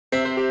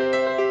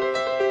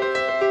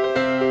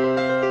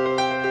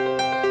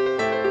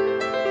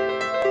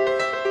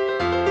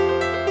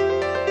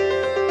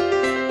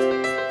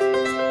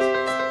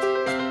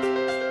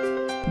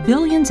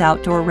Billions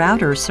outdoor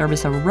routers serve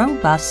as a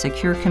robust,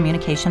 secure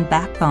communication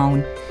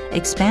backbone,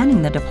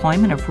 expanding the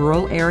deployment of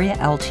rural area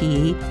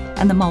LTE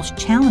and the most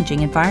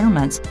challenging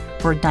environments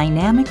for a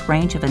dynamic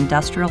range of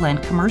industrial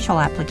and commercial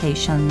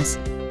applications.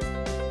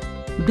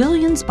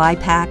 Billions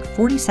BiPAC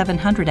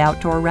 4700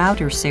 outdoor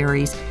router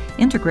series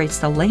integrates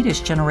the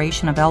latest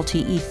generation of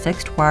LTE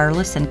fixed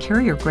wireless and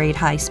carrier-grade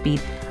high-speed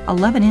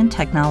 11N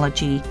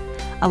technology,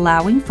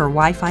 allowing for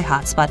Wi-Fi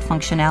hotspot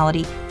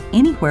functionality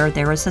anywhere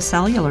there is a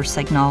cellular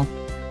signal.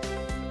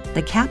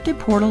 The captive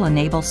portal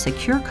enables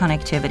secure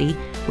connectivity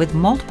with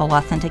multiple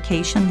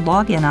authentication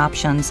login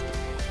options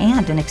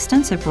and an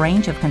extensive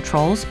range of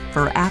controls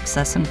for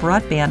access and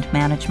broadband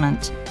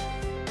management.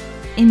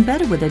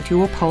 Embedded with a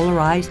dual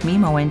polarized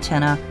MIMO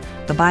antenna,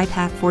 the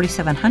BiPAC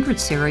 4700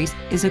 series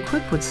is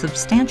equipped with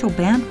substantial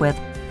bandwidth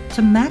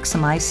to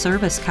maximize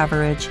service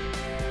coverage.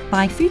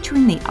 By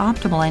featuring the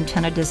optimal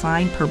antenna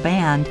design per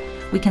band,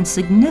 we can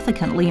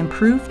significantly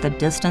improve the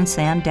distance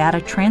and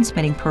data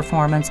transmitting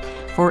performance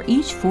for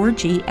each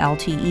 4G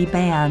LTE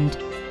band.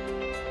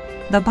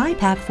 The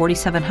BiPAC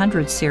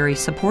 4700 series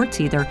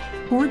supports either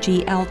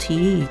 4G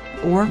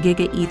LTE or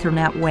Giga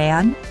Ethernet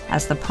WAN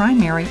as the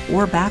primary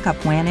or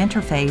backup WAN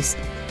interface,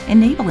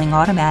 enabling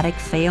automatic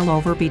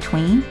failover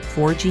between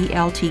 4G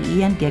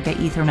LTE and Giga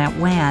Ethernet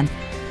WAN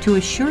to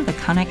assure the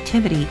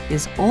connectivity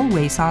is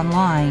always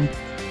online.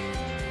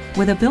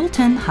 With a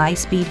built-in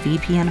high-speed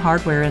VPN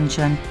hardware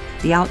engine,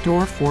 the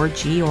outdoor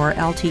 4G or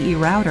LTE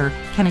router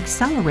can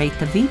accelerate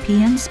the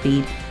VPN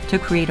speed to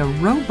create a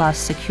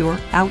robust, secure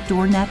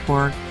outdoor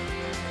network.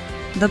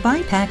 The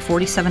BiPAC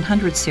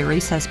 4700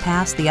 series has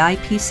passed the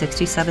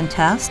IP67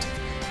 test,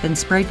 been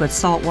sprayed with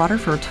salt water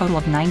for a total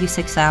of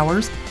 96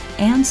 hours,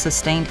 and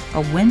sustained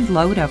a wind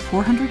load of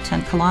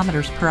 410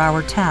 km per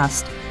hour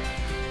test.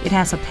 It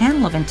has a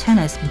panel of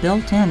antennas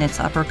built in its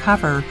upper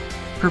cover,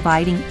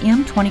 providing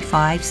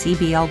M25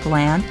 CBL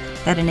gland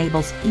that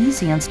enables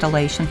easy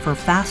installation for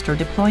faster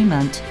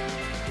deployment.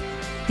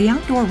 The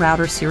outdoor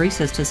router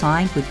series is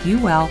designed with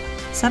UL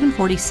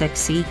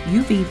 746C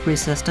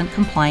UV-resistant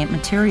compliant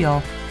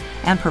material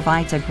and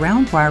provides a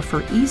ground wire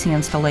for easy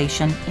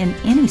installation in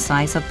any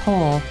size of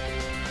pole.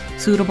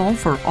 Suitable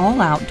for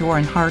all outdoor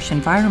and harsh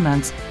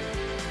environments,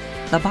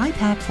 the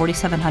BiPAC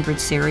 4700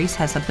 series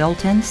has a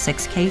built-in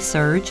 6K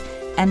surge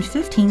and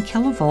 15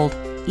 kilovolt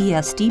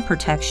ESD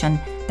protection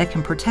that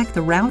can protect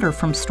the router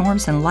from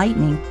storms and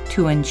lightning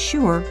to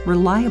ensure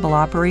reliable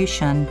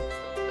operation.